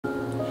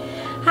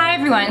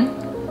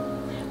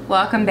everyone,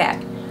 welcome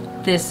back.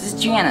 This is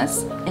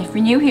Janice. If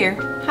you're new here,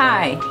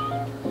 hi.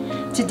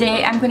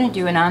 Today I'm going to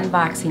do an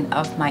unboxing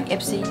of my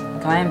Ipsy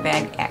Glam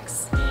Bag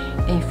X.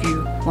 If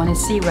you want to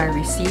see what I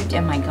received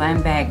in my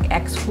Glam Bag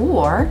X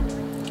for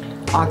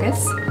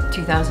August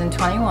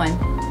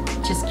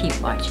 2021, just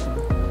keep watching.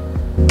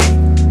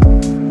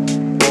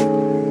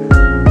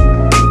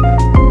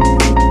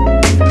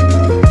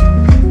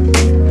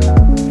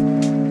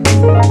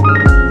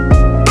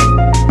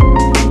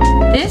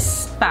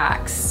 This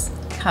box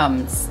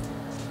comes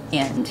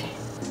in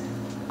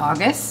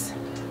August,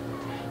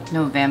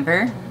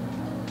 November,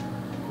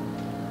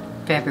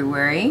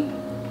 February,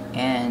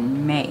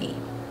 and May.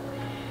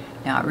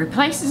 Now it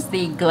replaces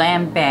the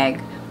Glam bag,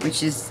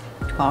 which is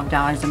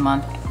 $12 a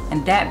month,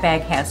 and that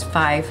bag has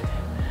 5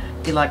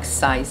 deluxe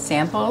size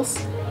samples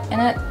in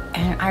it,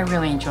 and I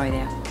really enjoy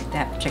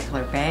that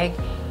particular bag.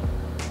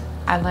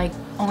 I like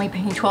only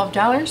paying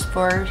 $12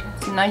 for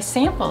some nice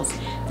samples.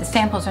 The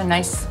samples are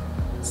nice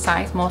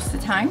size most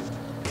of the time,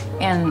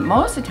 and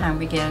most of the time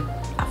we get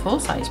a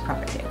full-size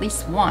product, at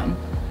least one.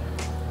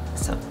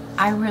 So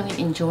I really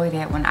enjoy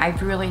that one.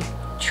 I've really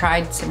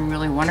tried some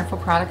really wonderful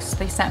products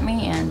they sent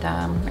me, and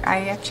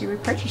I actually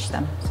repurchased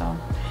them. So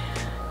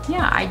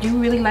yeah, I do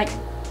really like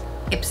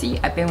Ipsy.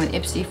 I've been with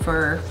Ipsy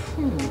for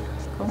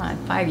going on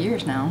 5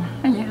 years now.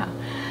 Yeah,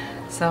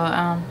 so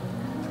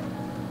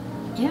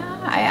yeah,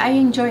 I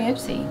enjoy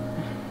Ipsy.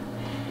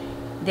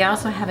 They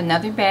also have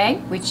another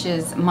bag, which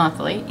is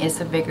monthly.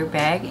 It's a bigger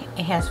bag.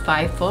 It has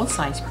 5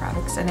 full-size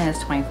products, and then it's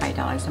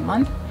 $25 a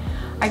month.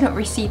 I don't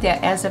receive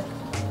that as of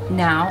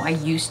now. I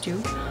used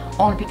to,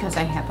 only because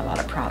I have a lot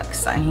of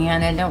products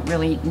and I don't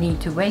really need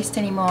to waste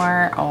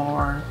anymore,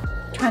 or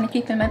trying to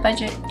keep in my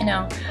budget, you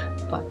know.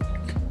 But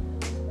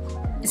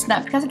it's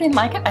not because I didn't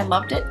like it. I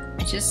loved it.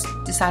 I just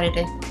decided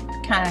to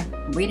kind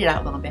of weed it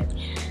out a little bit.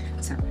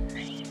 So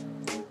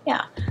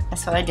yeah,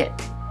 that's what I did.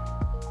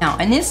 Now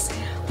in this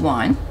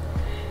one,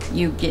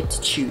 you get to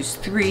choose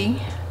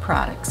 3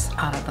 products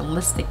out of the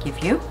list they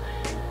give you,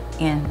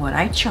 and what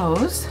I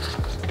chose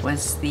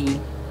was the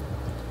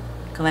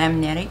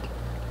Glamnetic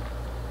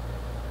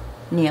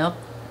nail,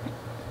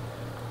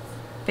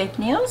 fake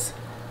nails,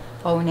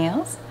 faux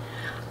nails.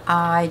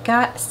 I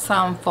got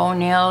some faux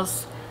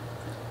nails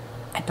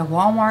at the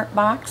Walmart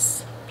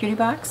box, beauty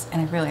box,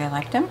 and I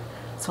liked them.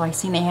 So I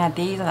seen they had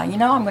these. I thought, you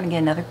know, I'm going to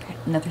get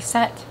another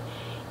set,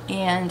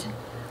 and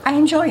I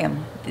enjoy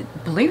them.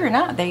 Believe it or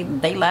not, they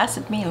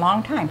lasted me a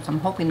long time, so I'm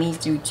hoping these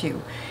do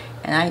too.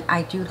 And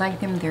I do like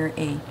them. They're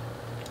a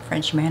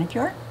French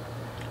manicure,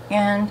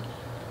 and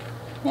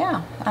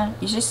yeah,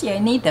 you just see I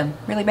need them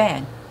really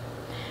bad.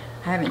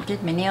 I haven't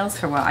did my nails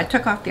for a while. I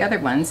took off the other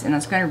ones and I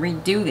was going to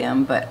redo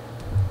them, but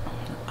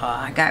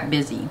I got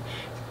busy.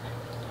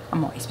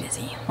 I'm always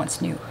busy.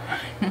 What's new?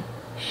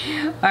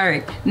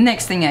 Alright,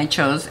 next thing I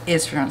chose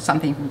is from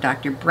something from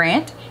Dr.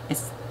 Brandt.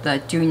 It's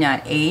the Do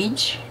Not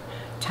Age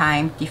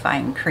Time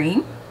Defying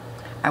Cream.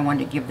 I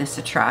wanted to give this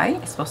a try.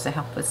 It's supposed to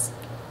help us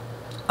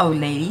old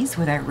ladies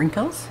without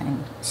wrinkles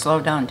and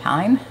slow down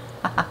time.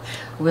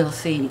 We'll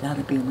see.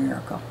 That'll be a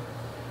miracle.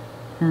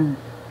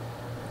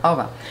 Oh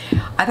well,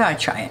 I thought I'd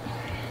try it.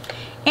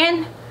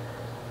 And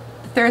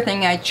the third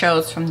thing I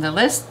chose from the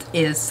list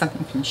is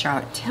something from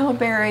Charlotte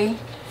Tilbury,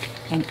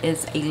 and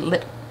is a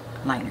lip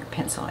liner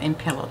pencil in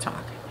Pillow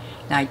Talk.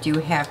 Now I do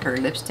have her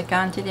lipstick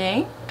on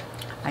today.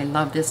 I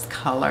love this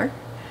color.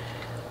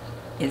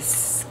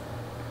 It's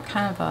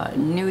kind of a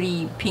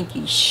nudie,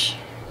 pinkish,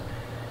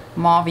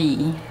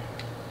 mauve-y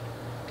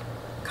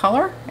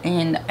color,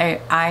 and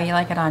I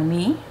like it on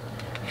me,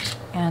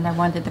 and I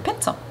wanted the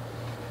pencil.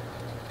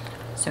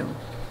 So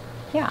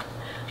yeah,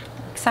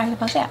 excited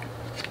about that.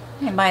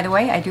 And by the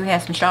way, I do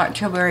have some Charlotte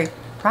Tilbury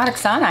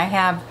products on. I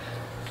have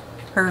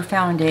her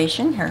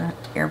foundation, her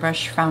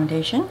airbrush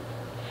foundation,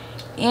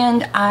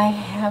 and I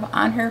have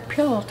on her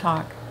Pillow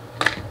Talk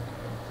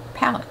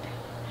palette,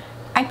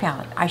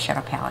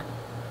 eyeshadow palette.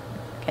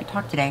 Can't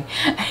talk today.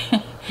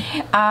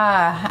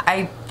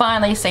 I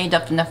finally saved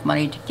up enough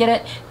money to get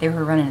it. They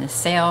were running a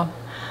sale.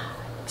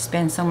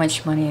 Spend so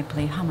much money, I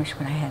believe. How much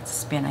would I have to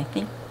spend? I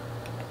think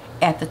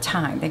at the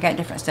time, they got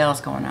different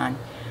sales going on.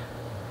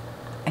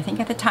 I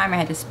think at the time I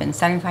had to spend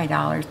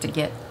 $75 to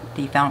get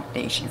the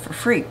foundation for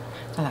free.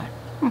 So I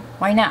thought,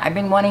 why not? I've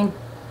been wanting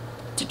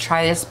to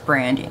try this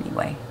brand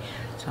anyway.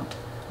 So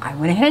I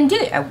went ahead and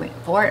did it. I went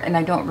for it, and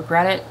I don't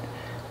regret it.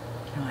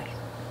 You know, I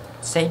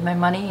saved my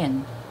money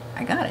and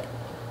I got it.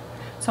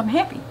 So I'm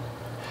happy.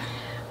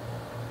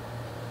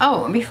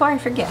 Oh, and before I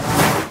forget,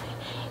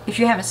 if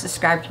you haven't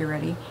subscribed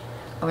already,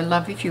 I would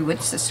love if you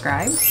would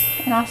subscribe,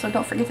 and also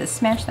don't forget to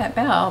smash that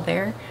bell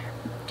there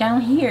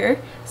down here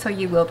so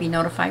you will be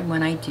notified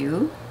when I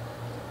do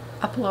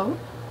upload,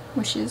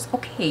 which is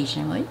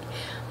occasionally,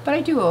 but I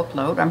do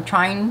upload. I'm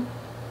trying,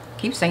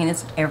 keep saying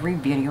this every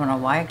video. I don't know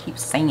why I keep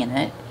saying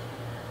it.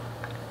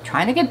 I'm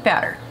trying to get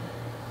better,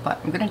 but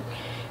I'm gonna,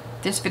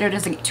 this video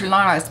doesn't get too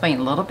long. I'll explain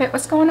a little bit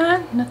what's going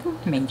on. Nothing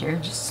major,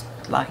 just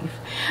life.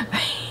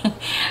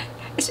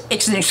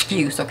 it's an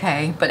excuse,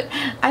 okay? But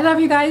I love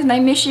you guys and I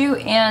miss you,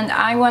 and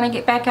I want to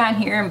get back on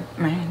here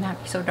and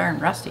not be so darn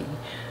rusty.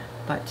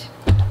 But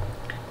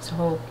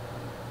so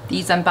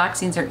these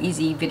unboxings are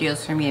easy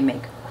videos for me to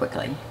make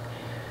quickly.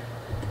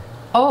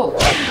 Oh,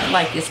 I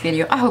like this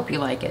video. I hope you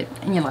like it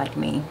and you like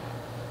me.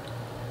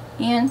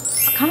 And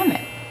a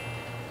comment.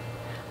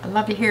 I'd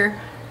love to hear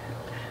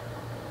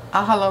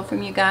a hello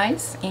from you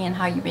guys and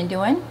how you've been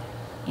doing,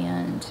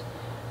 and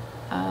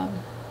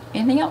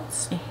anything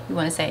else you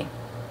want to say.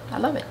 I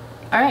love it.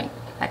 All right,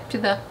 back to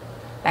the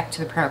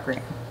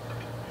program.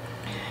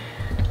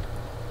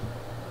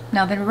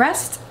 Now the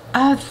rest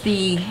of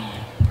the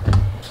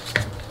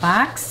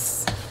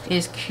box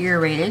is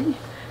curated.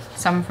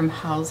 Some from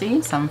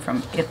Halsey, some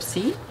from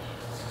Ipsy.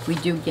 We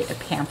do get a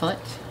pamphlet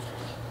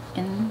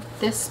in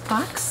this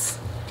box.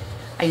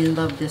 I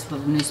love this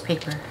little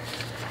newspaper.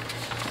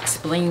 It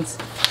explains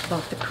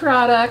about the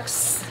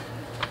products.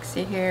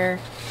 See here.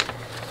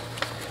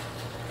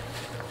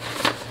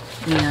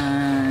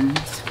 And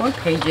it's 4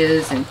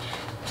 pages, and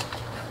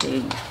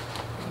they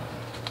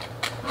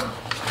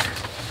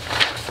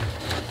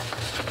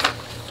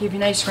give you a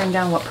nice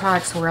rundown what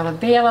products were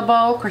available.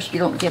 Of course, you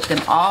don't get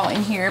them all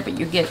in here, but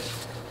you get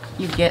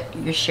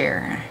your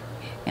share.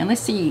 And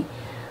let's see,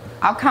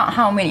 I'll count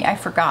how many. I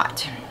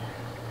forgot.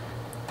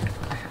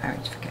 I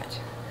always forget.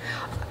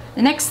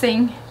 The next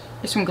thing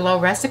is from Glow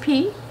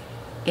Recipe.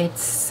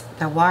 It's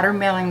the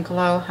Watermelon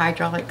Glow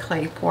Hydraulic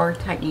Clay Pore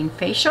Tightening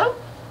Facial.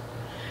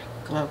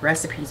 Glow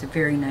Recipe is a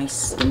very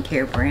nice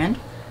skincare brand.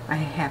 I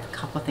have a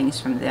couple things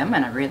from them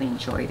and I really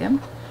enjoy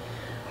them.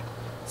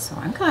 So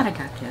I'm glad I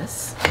got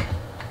this.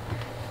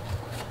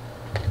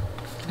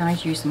 Now I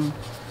use some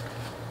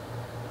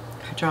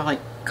hydraulic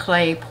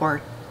clay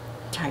pore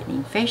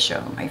tightening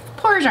facial. My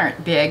pores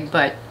aren't big,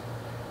 but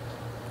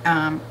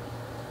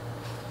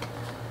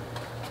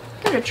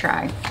give it a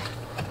try.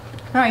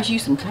 I always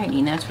use some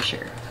tightening, that's for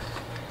sure.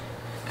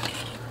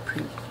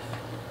 Pretty.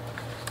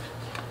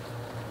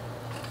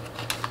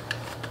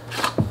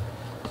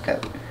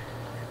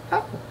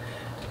 Oh,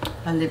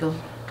 a little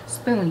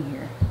spoon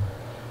here.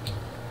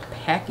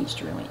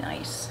 Packaged really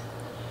nice.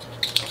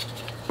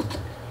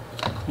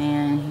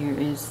 And here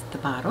is the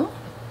bottle.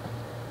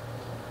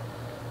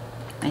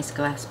 Nice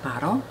glass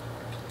bottle.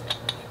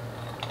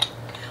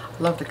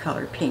 Love the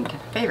color pink.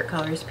 Favorite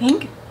color is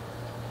pink.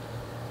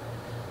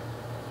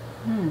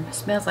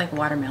 Smells like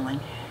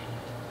watermelon.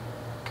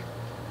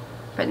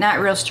 But not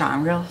real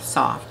strong, real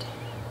soft.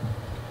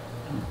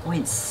 Go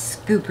ahead and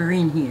scoop her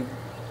in here.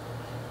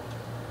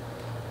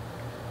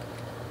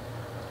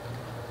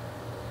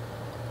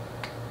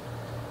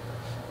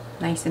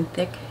 Nice and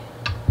thick.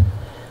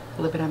 A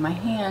little bit on my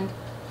hand.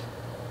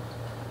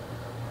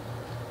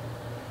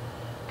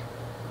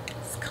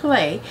 It's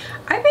clay.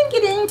 I've been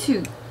getting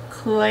into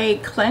clay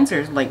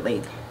cleansers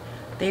lately.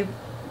 They've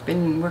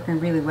been working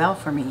really well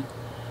for me.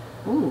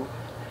 Ooh.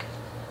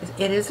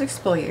 It is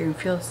exfoliating. You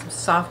feel some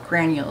soft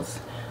granules.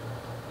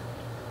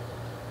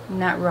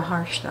 Not real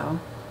harsh though.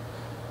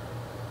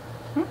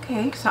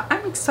 Okay, so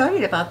I'm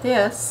excited about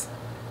this.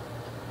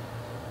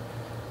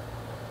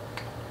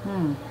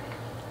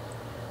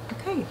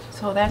 Okay,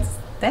 so that's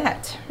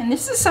that. And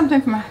this is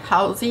something from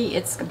Halsey.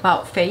 It's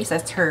About Face.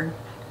 That's her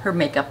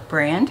makeup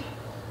brand.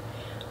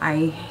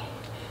 I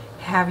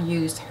have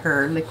used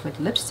her liquid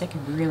lipstick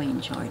and really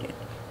enjoyed it.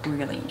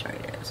 Really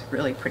enjoyed it. It's a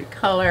really pretty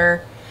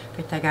color.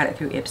 In fact, I got it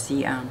through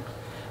Ipsy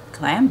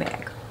Glam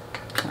bag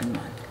 1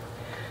 month.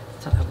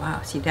 So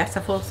wow, see, that's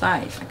a full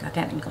size. I got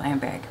that in Glam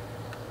bag.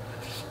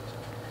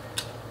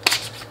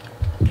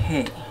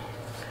 Okay,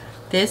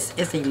 this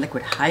is a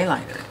liquid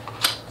highlighter.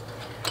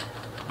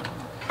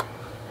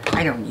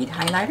 I don't need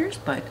highlighters,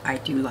 but I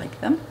do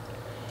like them.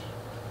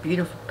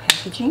 Beautiful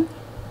packaging.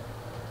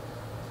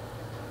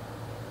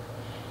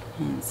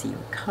 And see,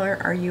 what color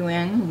are you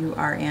in? You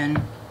are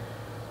in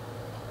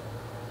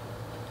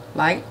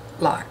Light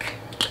Lock.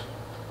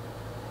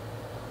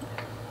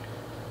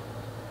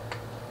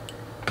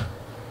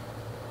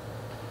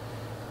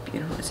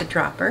 Beautiful. It's a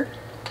dropper.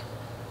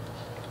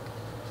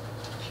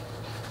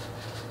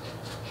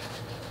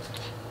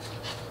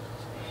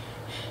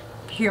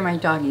 Here my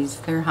doggies,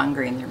 they're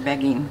hungry and they're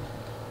begging.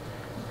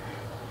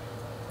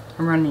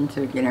 I'm running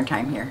into dinner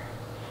time here.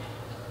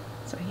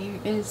 So here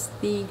is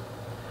the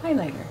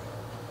highlighter.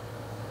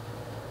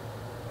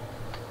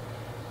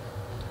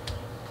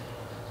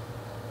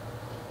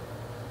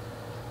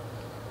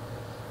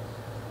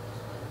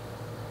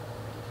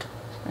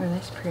 Oh,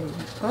 that's pretty.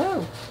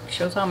 Oh,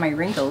 shows all my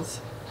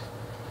wrinkles.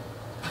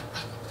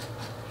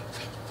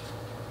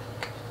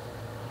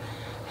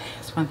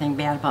 That's one thing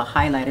bad about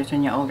highlighters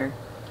when you're older.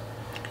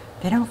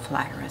 They don't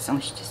fly rest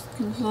unless you just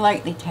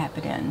lightly tap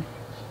it in.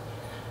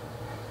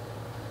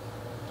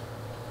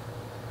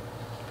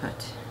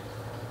 But,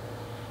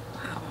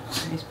 wow,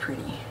 that is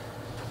pretty.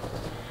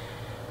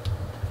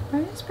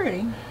 That is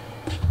pretty.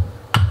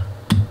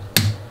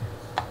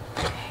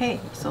 Okay,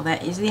 so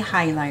that is the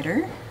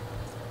highlighter.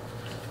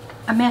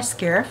 A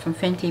mascara from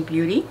Fenty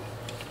Beauty.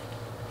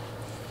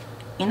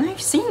 And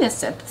I've seen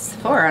this at the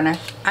store and I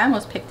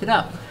almost picked it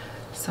up.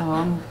 So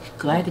I'm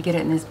glad to get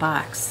it in this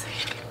box.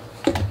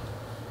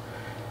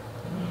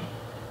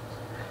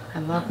 I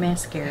love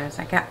mascaras.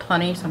 I got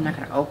plenty, so I'm not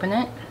going to open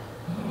it.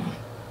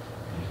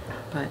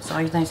 But it's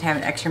always nice to have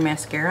an extra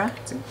mascara.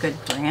 It's a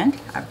good brand.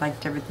 I've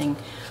liked everything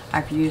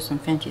I've used from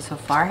Fenty so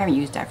far. I haven't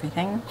used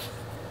everything.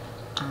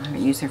 I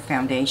haven't used their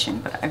foundation,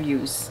 but I've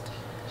used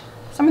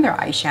some of their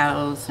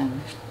eyeshadows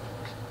and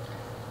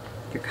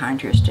their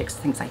contour sticks,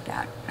 things like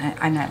that.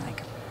 I like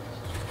them.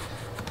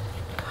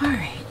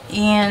 Alright,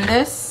 and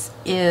this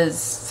is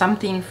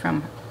something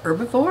from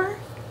Herbivore.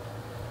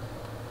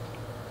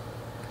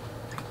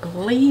 I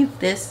believe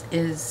this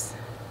is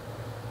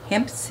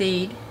hemp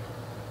seed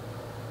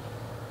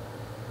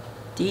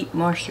deep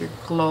moisture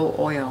glow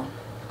oil.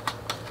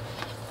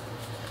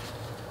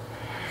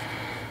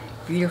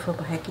 Beautiful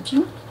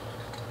packaging.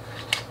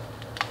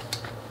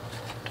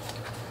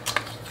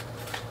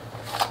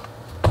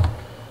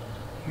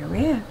 Here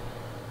we have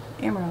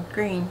emerald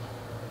green.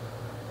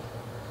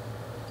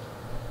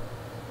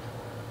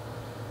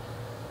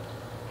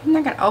 I'm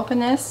not going to open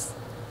this.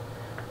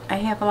 I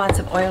have lots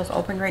of oils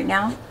open right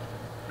now,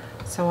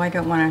 so I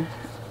don't want to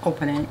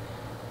open it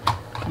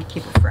and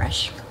keep it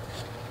fresh.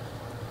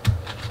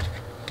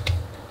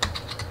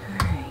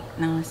 Alright,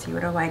 now let's see,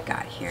 what do I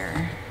got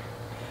here?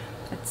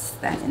 That's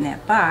that in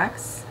that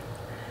box.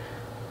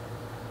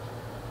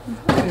 I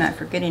hope I'm not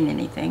forgetting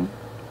anything.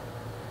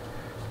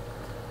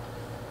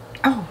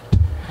 Oh,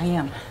 I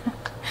am.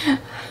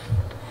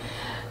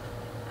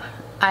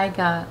 I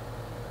got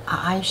an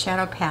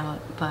eyeshadow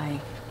palette by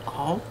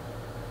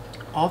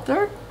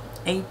Alter,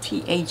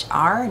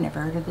 A-T-H-R.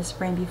 Never heard of this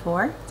brand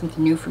before.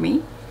 Something new for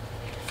me.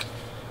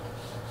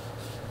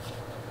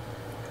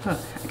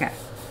 Oh, I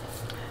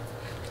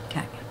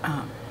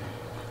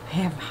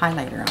have a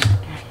highlighter on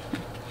it.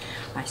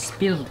 I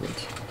spilled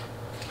it.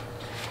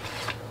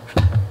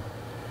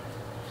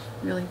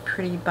 Really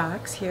pretty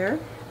box here.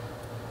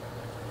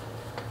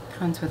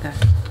 Comes with a,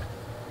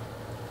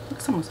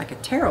 looks almost like a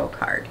tarot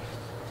card.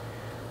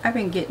 I've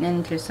been getting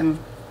into some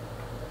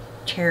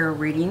tarot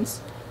readings.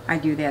 I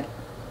do that.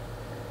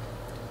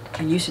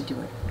 I used to do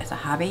it as a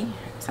hobby,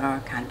 so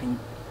I've kind of been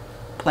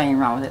playing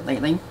around with it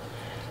lately.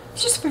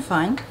 It's just for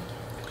fun.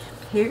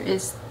 Here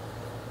is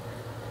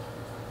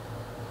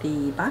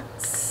the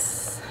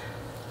box.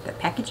 The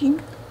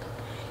packaging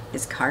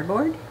is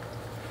cardboard,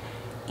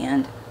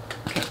 and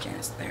okay,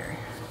 Janice, there.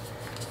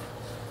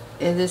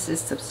 And this is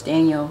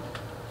substantial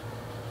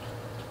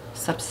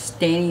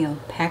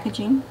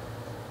packaging.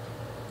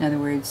 In other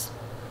words,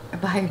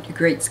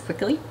 biodegrades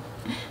quickly.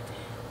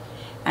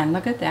 And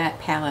look at that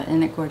palette,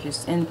 isn't it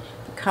gorgeous? And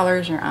the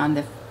colors are on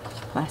the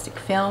plastic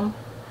film.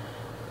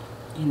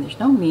 And there's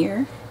no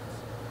mirror,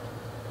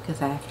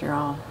 because after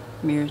all,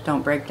 mirrors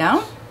don't break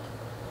down.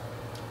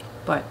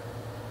 But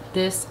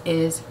this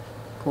is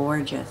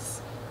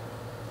gorgeous.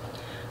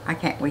 I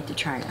can't wait to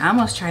try it. I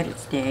almost tried it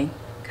today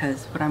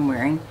because what I'm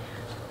wearing,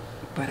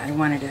 but I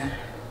wanted to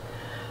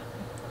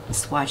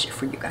swatch it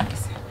for you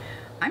guys.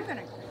 I'm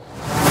gonna.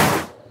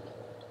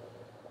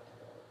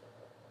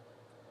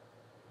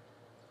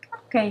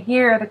 Okay,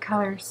 here are the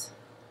colors.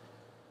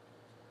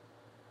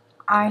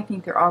 I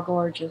think they're all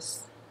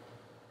gorgeous.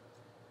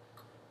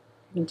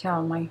 You can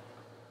tell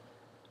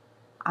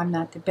I'm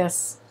not the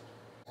best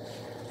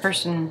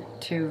person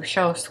to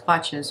show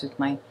swatches with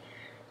my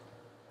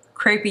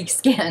crepey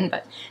skin,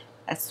 but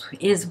that's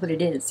is what it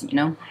is, you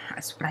know.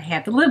 That's what I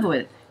have to live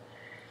with.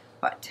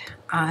 But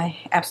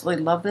I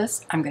absolutely love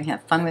this. I'm gonna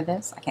have fun with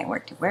this. I can't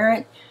wait to wear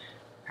it.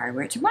 Probably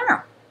wear it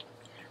tomorrow.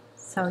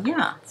 So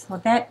yeah, so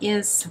that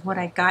is what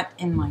I got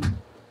in my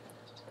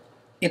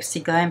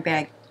Ipsy Glam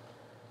bag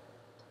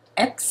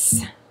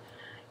X.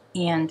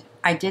 And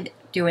I did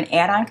do an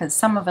add-on because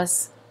some of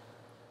us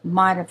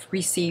might have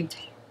received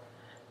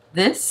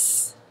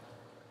this,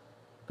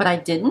 but I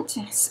didn't,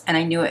 and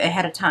I knew it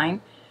ahead of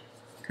time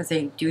because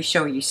they do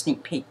show you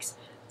sneak peeks.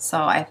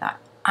 So I thought,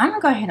 I'm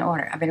gonna go ahead and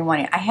order. I've been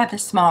wanting. I have the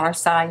smaller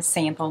size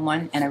sample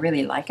one, and I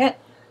really like it.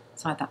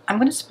 So I thought, I'm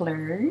gonna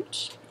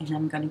splurge, and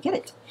I'm gonna get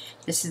it.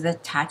 This is the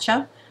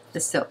Tatcha, the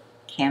Silk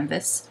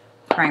Canvas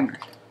Primer.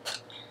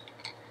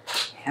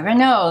 Heaven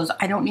knows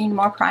I don't need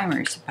more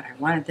primers, but I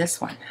wanted this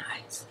one.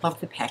 I just love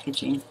the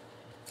packaging.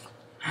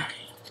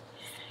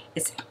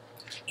 It's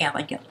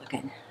elegant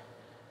looking.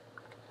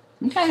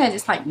 Sometimes I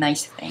just like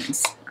nice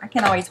things. I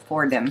can always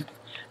afford them.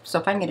 So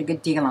if I can get a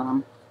good deal on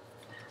them,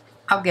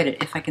 I'll get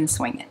it if I can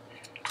swing it.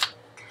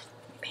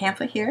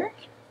 Pamphlet here.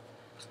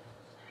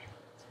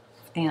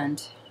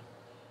 And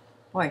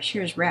boy,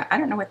 sure is wrapped. I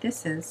don't know what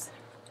this is.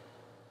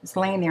 It's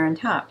laying there on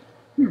top.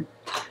 And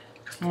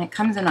it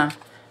comes in a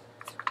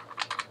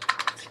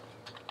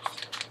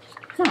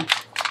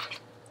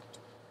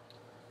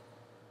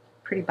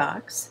pretty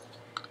box.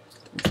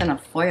 It's in a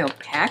foil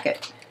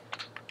packet.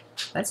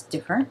 That's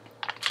different.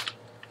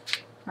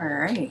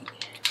 Alright.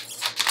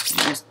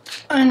 Just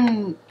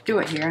undo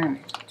it here and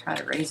try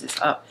to raise this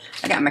up.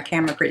 I got my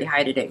camera pretty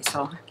high today,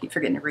 so I keep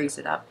forgetting to raise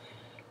it up.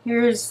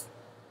 Here's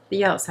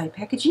the outside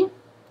packaging.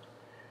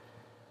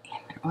 And I'm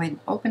going to go ahead and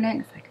open it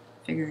if I can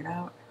figure it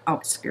out. Oh,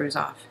 it screws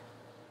off.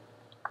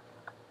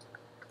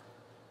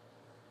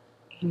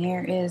 And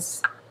there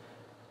is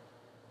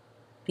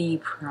the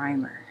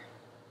primer.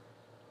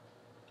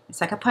 It's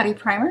like a putty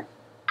primer.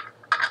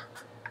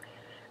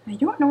 I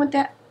don't know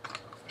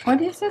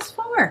what is this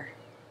for?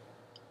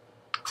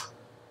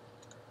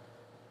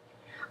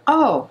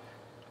 Oh,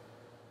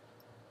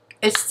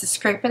 it's to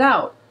scrape it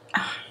out.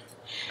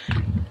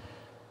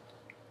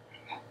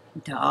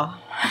 Duh.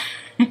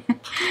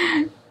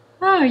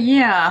 Oh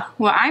yeah.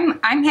 Well,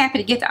 I'm happy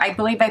to get that. I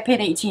believe I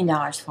paid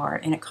 $18 for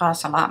it, and it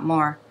costs a lot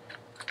more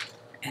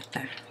at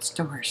the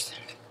stores.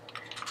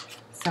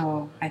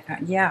 So I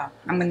thought, yeah,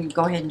 I'm gonna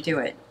go ahead and do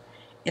it.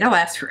 It'll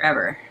last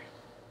forever.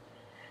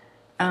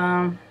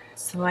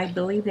 So I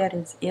believe that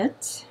is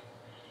it.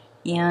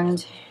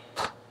 And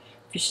if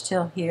you're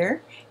still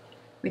here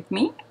with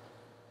me,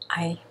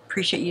 I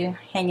appreciate you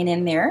hanging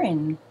in there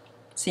and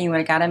seeing what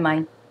I got in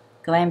my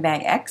Glam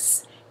Bag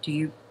X. Do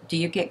you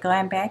get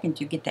Glam Bag, and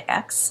do you get the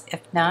X?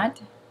 If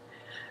not,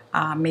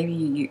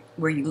 maybe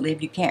where you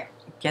live you can't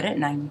get it,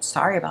 and I'm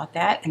sorry about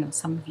that. I know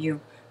some of you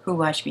who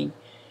watch me,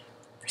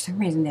 for some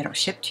reason they don't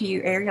ship to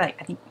your area,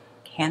 like I think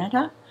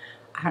Canada.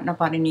 I don't know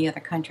about any other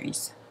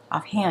countries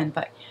offhand,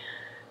 but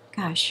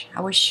gosh,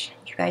 I wish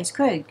you guys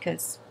could,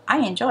 because I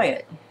enjoy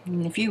it.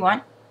 And if you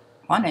want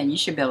it, you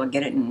should be able to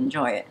get it and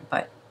enjoy it.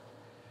 But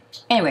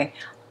anyway,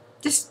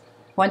 just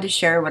wanted to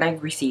share what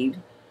I've received.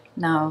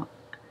 Now,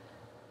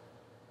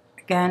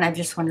 again, I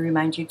just want to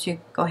remind you to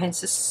go ahead and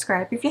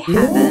subscribe if you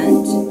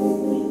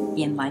haven't,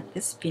 and like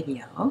this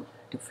video.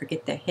 Don't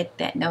forget to hit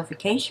that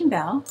notification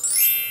bell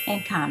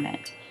and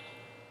comment.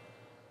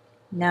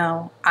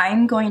 Now,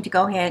 I'm going to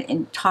go ahead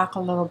and talk a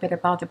little bit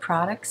about the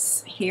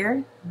products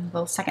here, a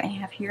little second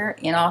half here,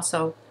 and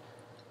also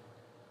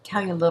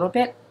tell you a little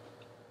bit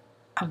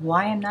of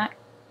why I'm not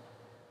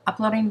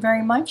uploading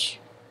very much,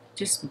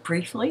 just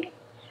briefly.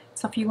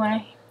 So if you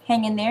want to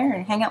hang in there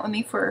and hang out with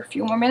me for a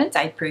few more minutes,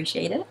 I'd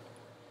appreciate it.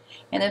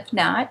 And if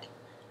not,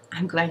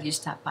 I'm glad you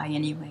stopped by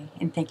anyway,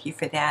 and thank you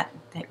for that.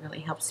 That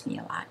really helps me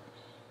a lot.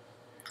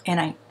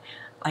 And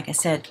like I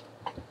said,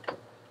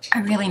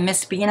 I really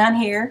miss being on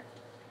here.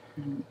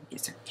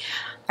 Yes, sir.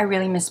 I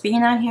really miss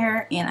being on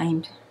here, and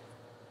I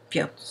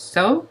feel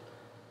so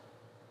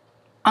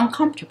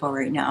uncomfortable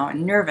right now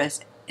and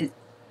nervous.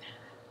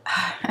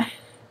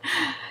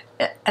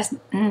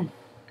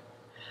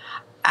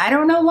 I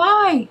don't know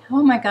why.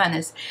 Oh my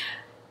goodness.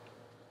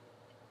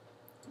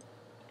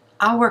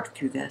 I'll work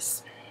through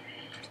this.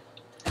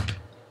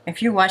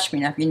 If you watch me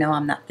enough, you know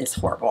I'm not this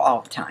horrible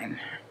all the time.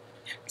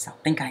 So I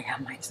think I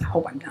am. I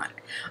hope I'm not.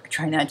 I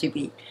try not to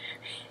be.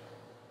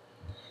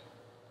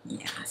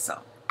 Yeah, so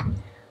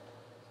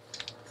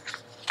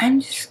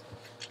I'm just,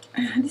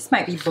 this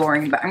might be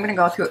boring, but I'm going to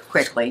go through it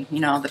quickly,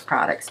 you know, the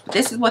products. But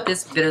this is what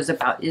this video is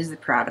about, is the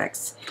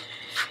products.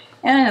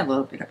 And a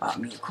little bit about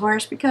me, of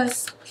course,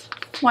 because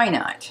why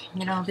not?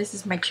 You know, this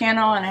is my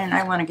channel, and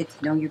I want to get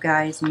to know you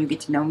guys, and you get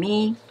to know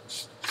me.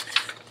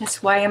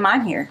 That's why I'm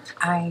on here.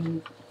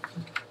 I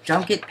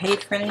don't get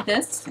paid for any of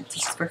this. It's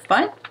just for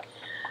fun.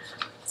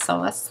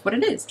 So that's what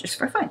it is, just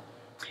for fun.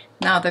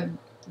 Now,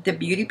 the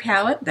beauty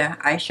palette, the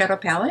eyeshadow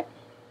palette,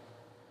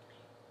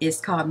 is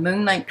called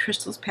Moonlight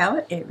Crystals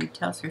Palette. It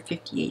retails for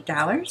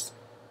 $58.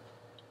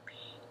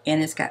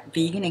 And it's got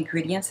vegan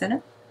ingredients in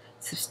it,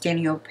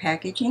 sustainable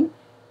packaging,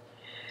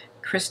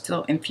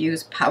 crystal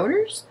infused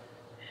powders.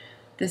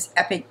 This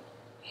epic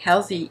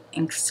healthy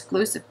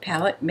exclusive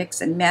palette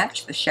mix and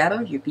match the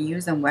shadows you can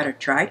use on wet or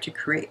dry to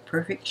create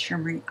perfect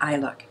shimmery eye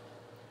look.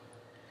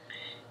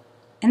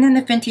 And then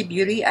the Fenty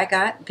Beauty, I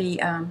got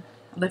the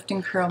Lift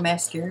and Curl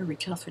Mascara,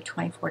 retails for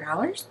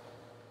 $24.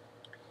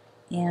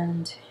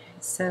 And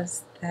it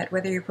says that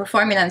whether you're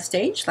performing on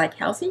stage like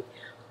Halsey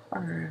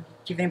or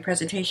giving a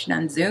presentation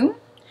on Zoom,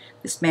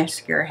 this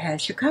mascara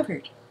has you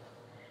covered.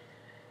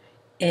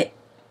 It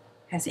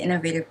has an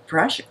innovative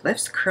brush. It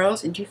lifts,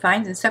 curls, and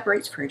defines and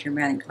separates for a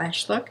dramatic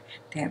lash look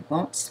that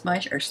won't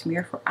smudge or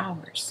smear for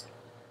hours.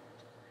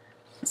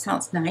 It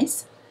sounds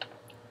nice.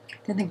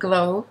 Then the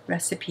Glow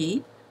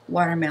Recipe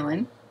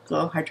Watermelon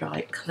Glow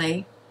Hydraulic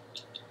Clay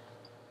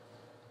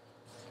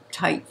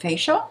Tight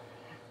Facial.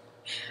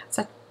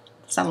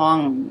 It's a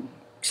long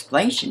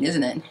explanation,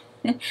 isn't it?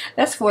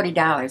 That's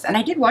 $40. And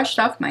I did wash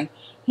it off my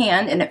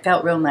hand, and it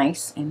felt real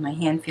nice, and my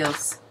hand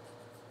feels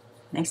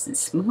nice and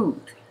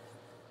smooth.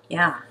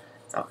 Yeah,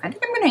 so I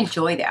think I'm going to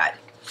enjoy that.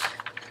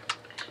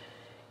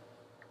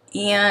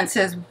 And it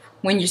says,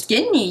 when your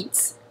skin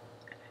needs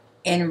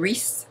a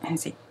reset,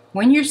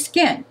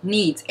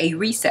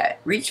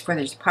 reach for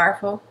this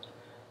powerful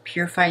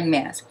purifying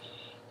mask.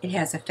 It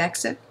has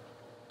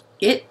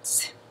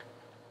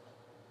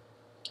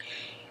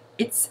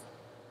it's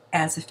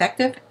as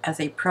effective as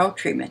a pro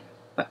treatment,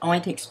 but only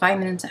takes 5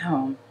 minutes at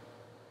home.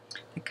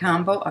 The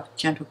combo of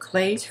gentle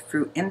clays,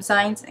 fruit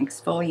enzymes, and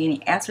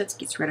exfoliating acids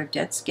gets rid of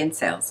dead skin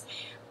cells,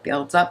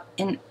 builds up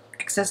in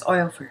excess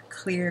oil for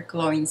clear,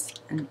 glowing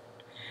skin.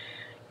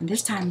 And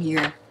this time of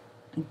year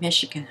in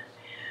Michigan,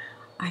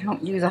 I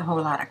don't use a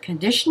whole lot of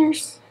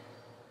conditioners,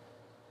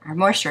 or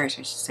moisturizers,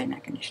 I should say,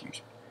 not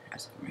conditioners.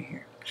 That's right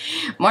here.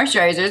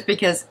 Moisturizers,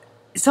 because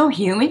it's so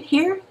humid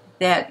here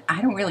that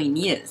I don't really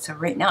need it. So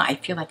right now I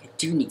feel like I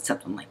do need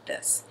something like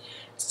this.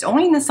 It's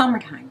only in the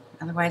summertime.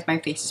 Otherwise my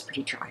face is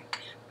pretty dry.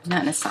 But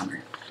not in the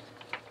summer.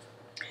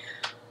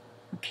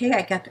 Okay,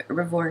 I got the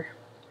Referral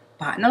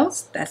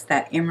Bottles. That's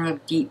that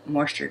Emerald Deep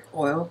Moisture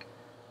Oil,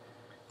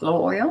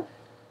 Glow Oil.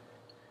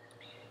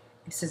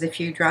 It says a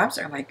few drops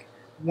are like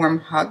a warm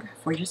hug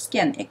for your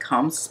skin. It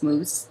calms,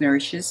 smooths,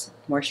 nourishes,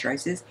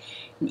 moisturizes,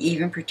 and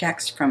even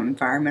protects from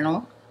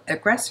environmental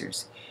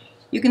aggressors.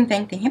 You can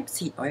thank the hemp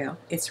seed oil.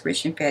 It's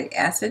rich in fatty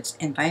acids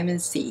and vitamin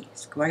C,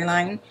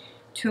 squalene,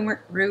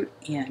 turmeric root,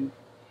 and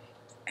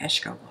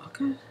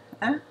ashwagandha.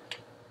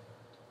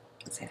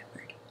 What's that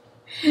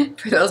word?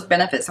 For those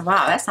benefits.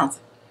 Wow, that sounds...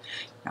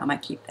 I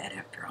might keep that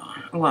after all.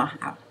 Well,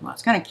 I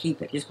was going to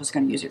keep it. Just was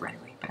going to use it right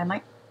away. But I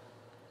might...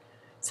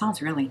 It sounds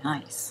really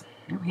nice.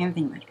 I don't have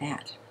anything like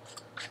that.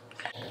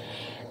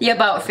 The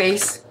About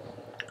Face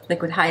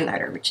liquid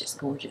highlighter, which is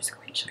gorgeous. Go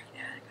ahead and show you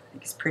that. I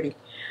think it's pretty.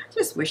 I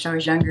just wish I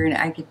was younger and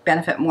I could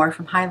benefit more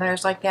from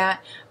highlighters like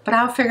that. But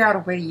I'll figure out a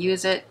way to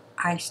use it.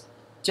 I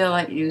still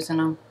like using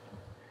them.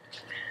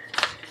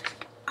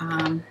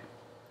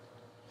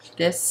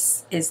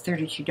 This is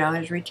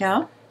 $32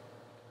 retail.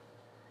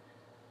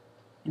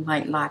 And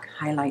Light Lock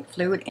Highlight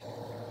Fluid.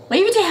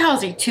 Leave it to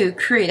Halsey to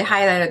create a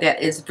highlighter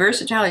that is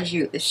versatile as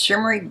you. The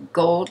shimmery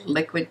gold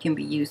liquid can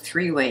be used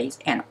 3 ways: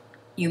 an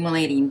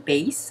emulating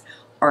base,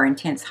 or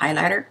intense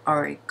highlighter,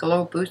 or a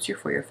glow booster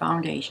for your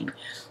foundation.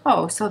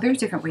 Oh, so there's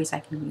different ways I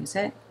can use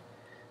it.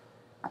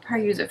 I'll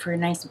probably use it for a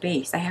nice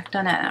base. I have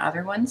done that in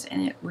other ones,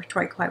 and it worked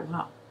quite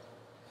well.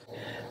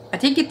 I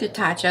did get the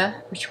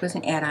Tatcha, which was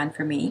an add-on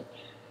for me,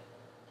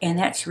 and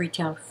that's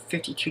retail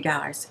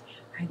 $52.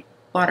 I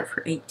bought it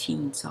for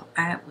 $18, so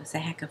that was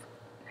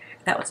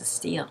a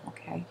steal,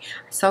 okay?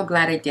 I'm so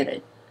glad I did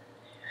it.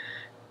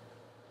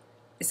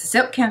 It's a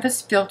silk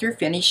canvas filter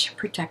finish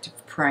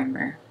protective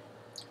primer.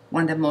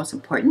 One of the most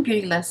important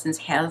beauty lessons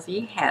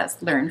Halsey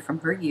has learned from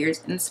her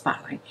years in the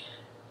spotlight: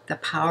 the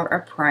power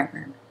of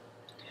primer.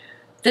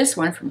 This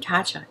one from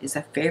Tatcha is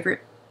a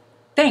favorite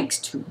thanks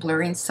to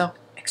blurring silk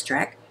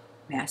extract,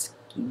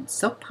 masking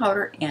silk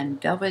powder, and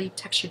velvety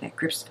texture that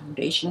grips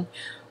foundation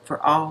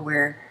for all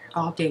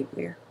day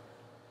wear.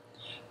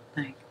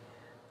 Like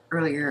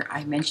earlier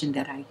I mentioned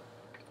that I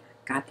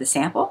got the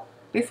sample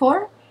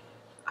before.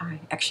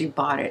 I actually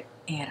bought it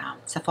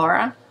at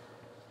Sephora.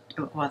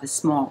 Well, the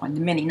small one,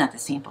 the mini, not the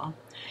sample.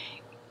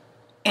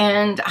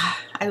 And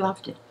I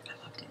loved it.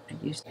 I loved it.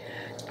 I used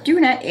it. Do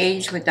Not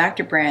Age with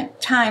Dr.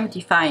 Brandt Time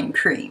Defying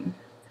Cream.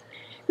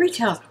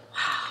 Retails,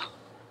 wow,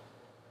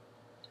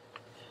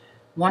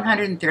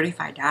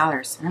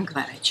 $135. I'm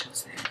glad I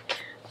chose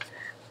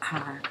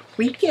that.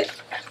 We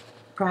get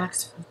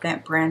products with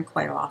that brand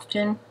quite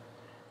often,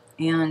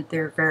 and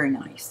they're very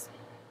nice.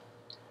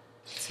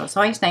 So it's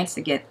always nice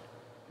to get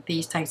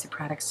these types of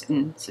products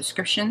in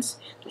subscriptions.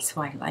 That's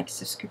why I like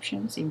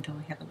subscriptions. Even though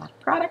I have a lot of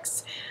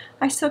products,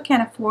 I still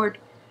can't afford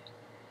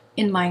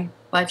in my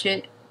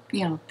budget,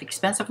 you know, the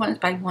expensive ones,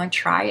 but I want to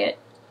try it.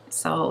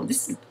 So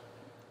this is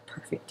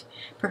perfect.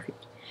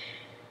 Perfect.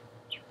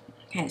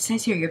 Okay, it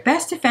says here, your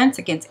best defense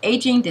against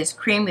aging, this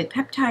cream with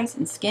peptides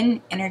and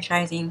skin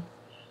energizing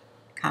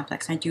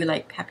complex. I do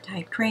like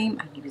peptide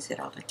cream. I use it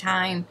all the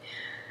time.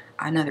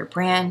 Another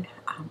brand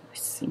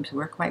seems to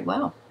work quite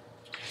well.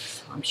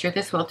 So I'm sure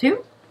this will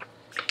too.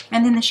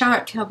 And then the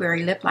Charlotte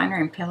Tilbury Lip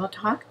Liner in Pillow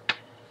Talk.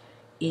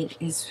 It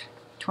is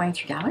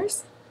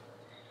 $23.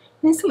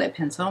 And it's a lip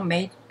pencil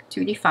made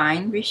to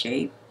define,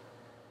 reshape,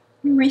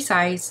 and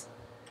resize.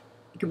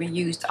 It can be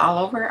used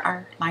all over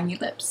our liney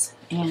lips.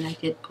 And I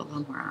did put a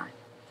little more on.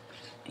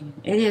 And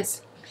it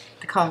is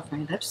the color of my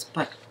lips,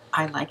 but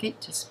I like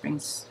it. Just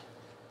makes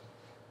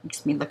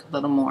me look a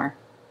little more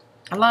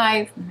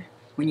alive.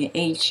 When you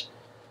age,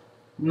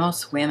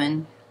 most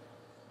women,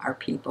 our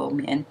people,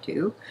 men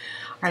too,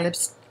 our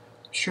lips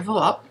shrivel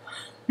up,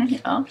 you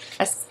know,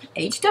 as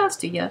age does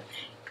to you.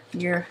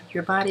 Your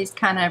body's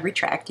kind of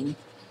retracting,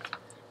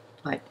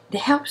 but it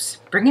helps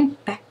bring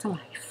it back to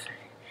life,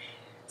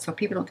 so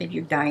people don't think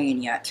you're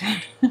dying yet.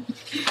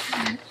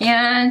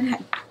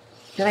 And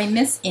did I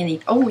miss any?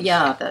 Oh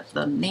yeah,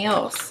 the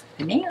nails,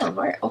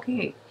 right?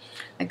 Okay,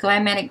 the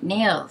Glamotic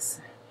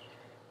nails.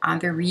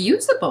 They're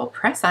reusable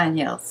press-on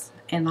nails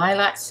in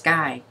Lilac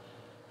Sky.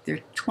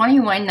 They're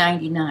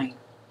 $21.99.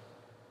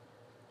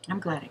 I'm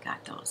glad I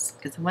got those,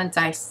 because the ones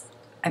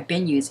I've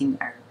been using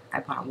I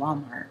bought at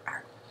Walmart.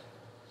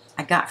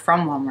 I got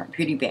from Walmart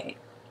Beauty Bag,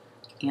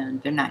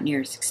 and they're not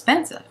near as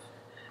expensive.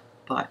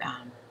 But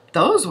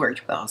those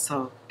worked well,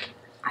 so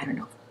I don't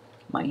know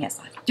if money has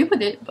a lot to do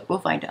with it, but we'll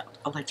find out.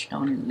 I'll let you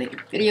know in a later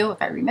video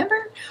if I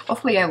remember.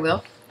 Hopefully I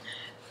will.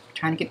 I'm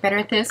trying to get better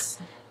at this.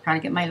 I'm trying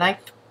to get my life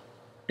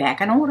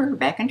back in order,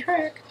 back on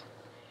track.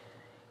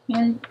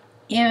 And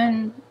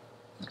yeah,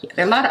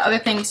 there are a lot of other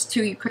things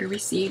too you could have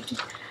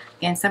received.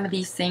 And some of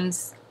these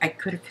things I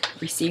could have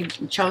received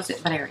and chose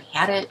it, but I already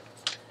had it.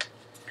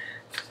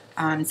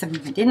 Some of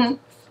them I didn't.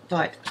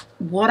 But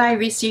what I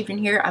received in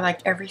here, I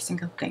liked every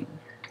single thing.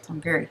 So I'm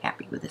very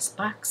happy with this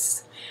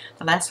box.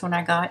 The last one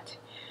I got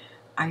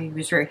I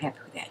was very happy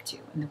with that too.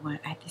 And the one,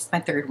 this is my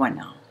third one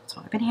now,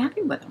 so I've been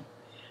happy with them.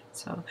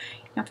 So,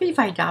 you know,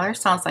 $55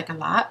 sounds like a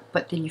lot,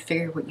 but then you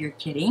figure what you're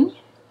getting.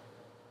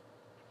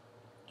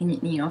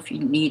 And, you know, if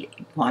you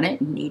want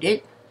it, need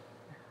it,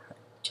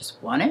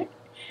 just want it,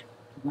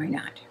 why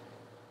not?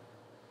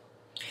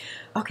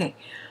 Okay.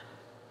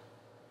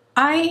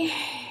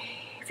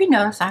 If you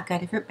notice, I've got a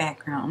different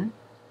background.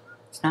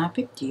 It's not a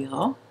big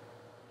deal.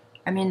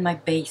 I'm in my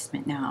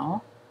basement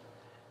now.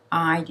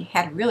 I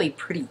had a really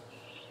pretty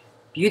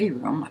beauty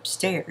room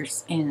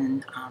upstairs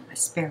in a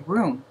spare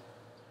room.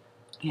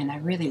 And I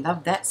really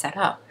love that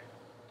setup.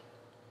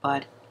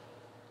 But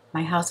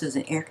my house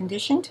isn't air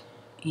conditioned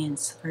and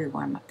it's very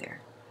warm up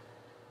there.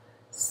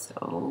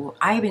 So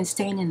I've been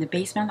staying in the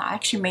basement. I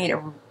actually made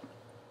a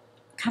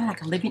kind of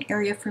like a living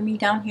area for me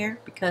down here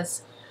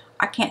because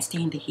I can't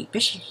stand the heat,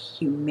 especially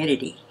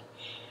humidity.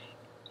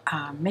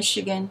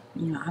 Michigan,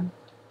 you know, I'm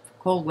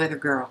a cold weather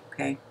girl,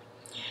 okay?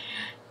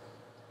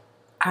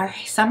 Our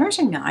summers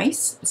are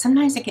nice, but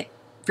sometimes they get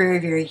very,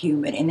 very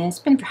humid, and it's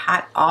been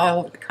hot all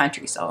over the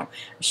country, so I'm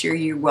sure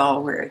you're well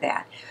aware of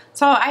that.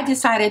 So I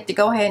decided to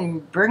go ahead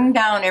and bring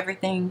down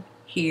everything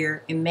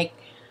here and make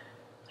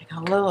like a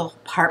little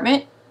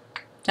apartment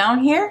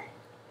down here,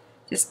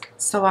 just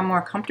so I'm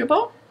more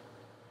comfortable,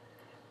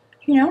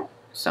 you know.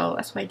 So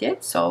that's what I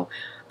did. So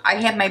I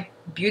have my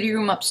beauty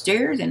room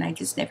upstairs, and I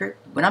just never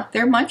went up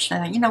there much. And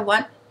I thought, you know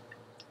what,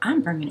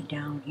 I'm bringing it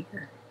down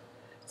here.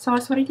 So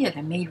that's what I did.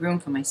 I made room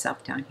for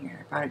myself down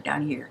here. I brought it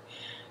down here.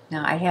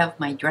 Now I have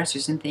my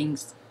dressers and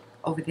things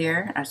over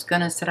there. I was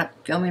gonna set up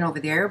filming over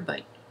there,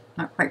 but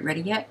not quite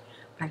ready yet.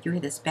 But I do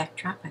have this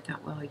backdrop. I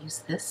thought, well, I'll use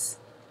this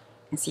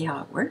and see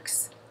how it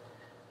works.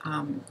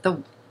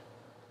 The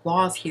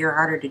walls here are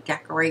harder to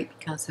decorate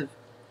because of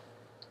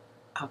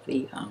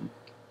the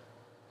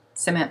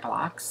cement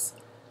blocks,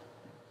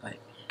 but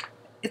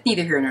it's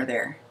neither here nor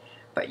there.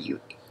 But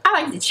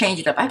I like to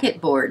change it up. I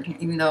get bored,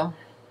 even though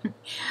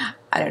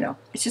I don't know.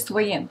 It's just the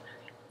way I am.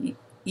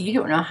 You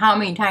don't know how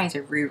many times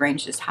I've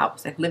rearranged this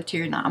house. I've lived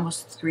here now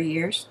almost 3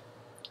 years,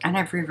 and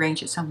I've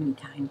rearranged it so many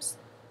times.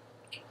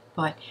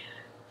 But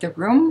the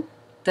room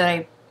that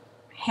I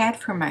had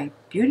for my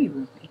beauty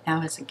room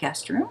now is a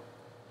guest room,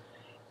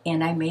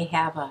 and I may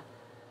have a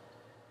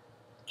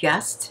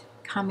guest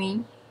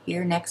coming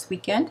here next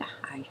weekend.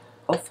 I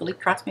hopefully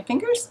cross my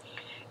fingers,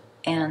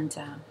 and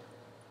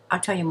I'll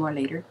tell you more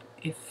later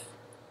if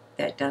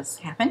that does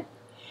happen.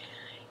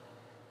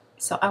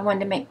 So I wanted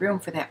to make room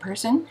for that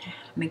person,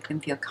 make them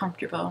feel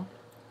comfortable,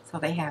 so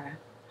they have a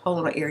whole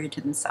little area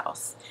to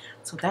themselves.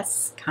 So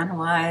that's kind of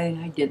why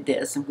I did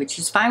this, which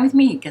is fine with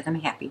me because I'm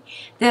happy.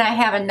 Then I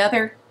have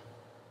another,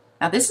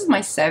 now this is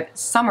my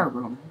summer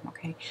room,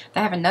 okay?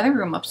 I have another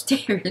room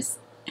upstairs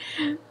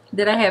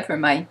that I have for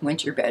my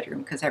winter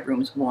bedroom because that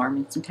room's warm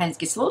and sometimes it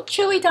gets a little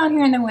chilly down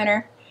here in the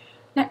winter.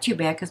 Not too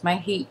bad because my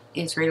heat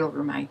is right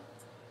over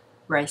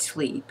where I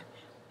sleep,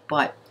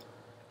 but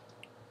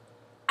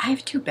I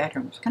have 2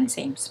 bedrooms. I'm gonna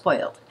say I'm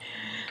spoiled.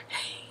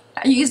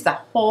 I use the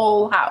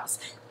whole house.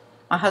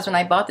 My husband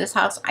and I bought this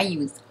house. I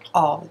used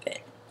all of it.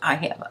 I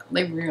have a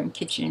living room,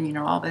 kitchen, you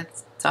know, all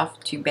that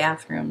stuff. 2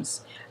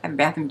 bathrooms. I have a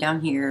bathroom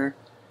down here.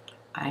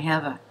 I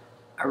have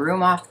a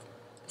room off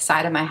the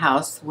side of my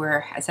house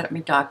where I set up my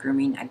dog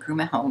grooming. I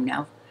groom at home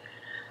now.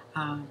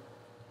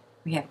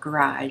 We have a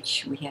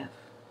garage. We have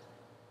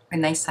a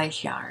nice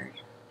sized yard,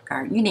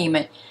 garden, you name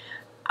it.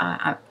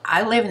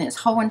 I live in this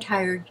whole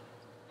entire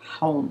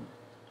home.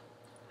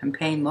 I'm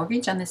paying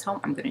mortgage on this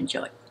home. I'm going to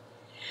enjoy it.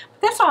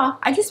 But that's all.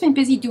 I just been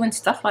busy doing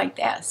stuff like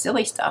that.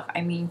 Silly stuff. I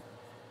mean,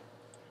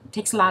 it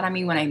takes a lot on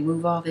me when I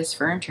move all this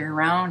furniture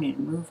around and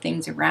move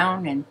things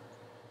around. And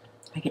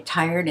I get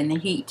tired and the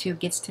heat too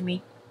gets to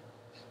me.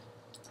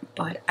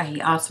 But I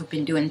also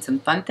been doing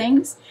some fun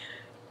things.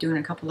 Doing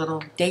a couple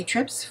little day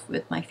trips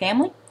with my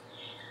family.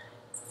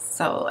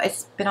 So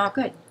it's been all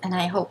good. And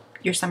I hope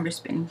your summer's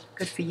been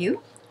good for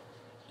you.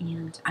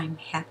 And I'm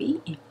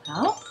happy and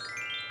well.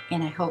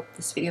 And I hope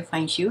this video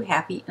finds you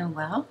happy and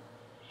well.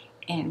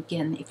 And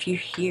again, if you're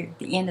here at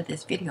the end of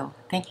this video,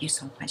 thank you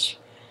so much.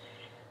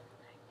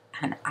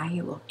 And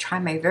I will try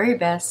my very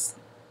best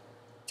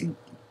to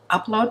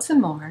upload some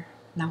more.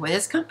 Now with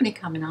this company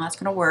coming on, it's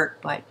going to work,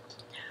 but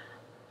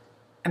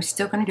I'm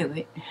still going to do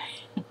it.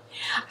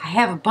 I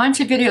have a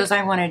bunch of videos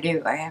I want to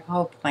do. I have a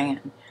whole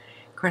plan.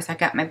 Of course, I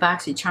got my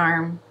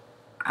Boxycharm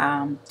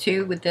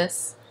too with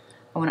this.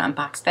 I want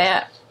to unbox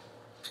that.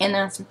 And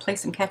then play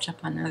some catch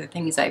up on other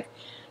things I've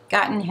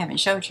gotten, haven't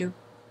showed you.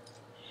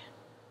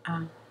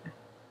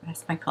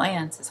 That's my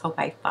plans. Just hope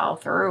I follow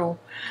through.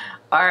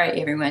 Alright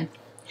everyone.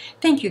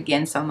 Thank you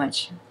again so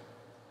much.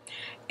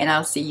 And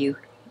I'll see you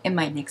in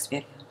my next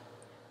video.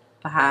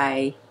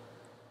 Bye.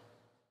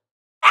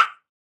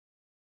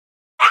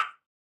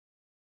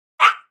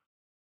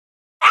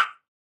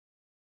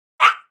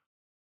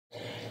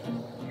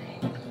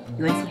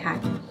 You want to say hi?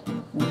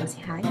 You want to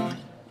say hi?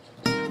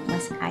 You want to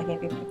say hi to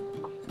everybody?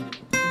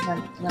 You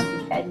want to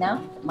be fed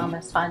now?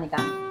 Mama's finally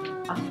got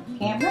off the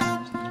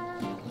camera.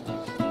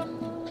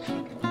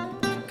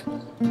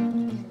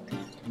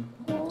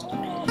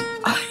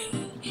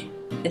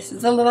 This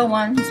is the little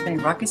one who's been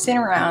ruckusing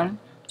around.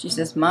 She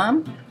says,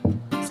 Mom,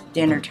 it's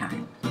dinner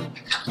time.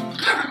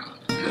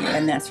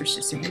 And that's her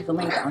sister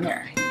Evelyn down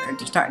there. They're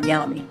just starting to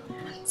yell at me.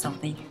 So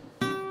they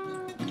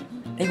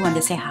wanted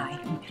to say hi.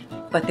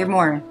 But they're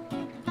more,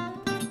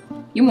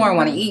 you more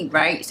want to eat,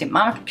 right? You say,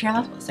 Mom,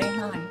 Charles will say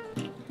hi.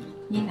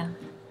 Yeah.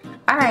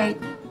 All right.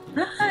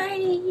 Hi.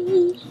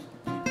 You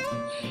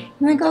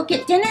want to go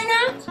get dinner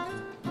now?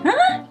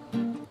 Huh?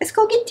 Let's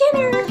go get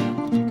dinner.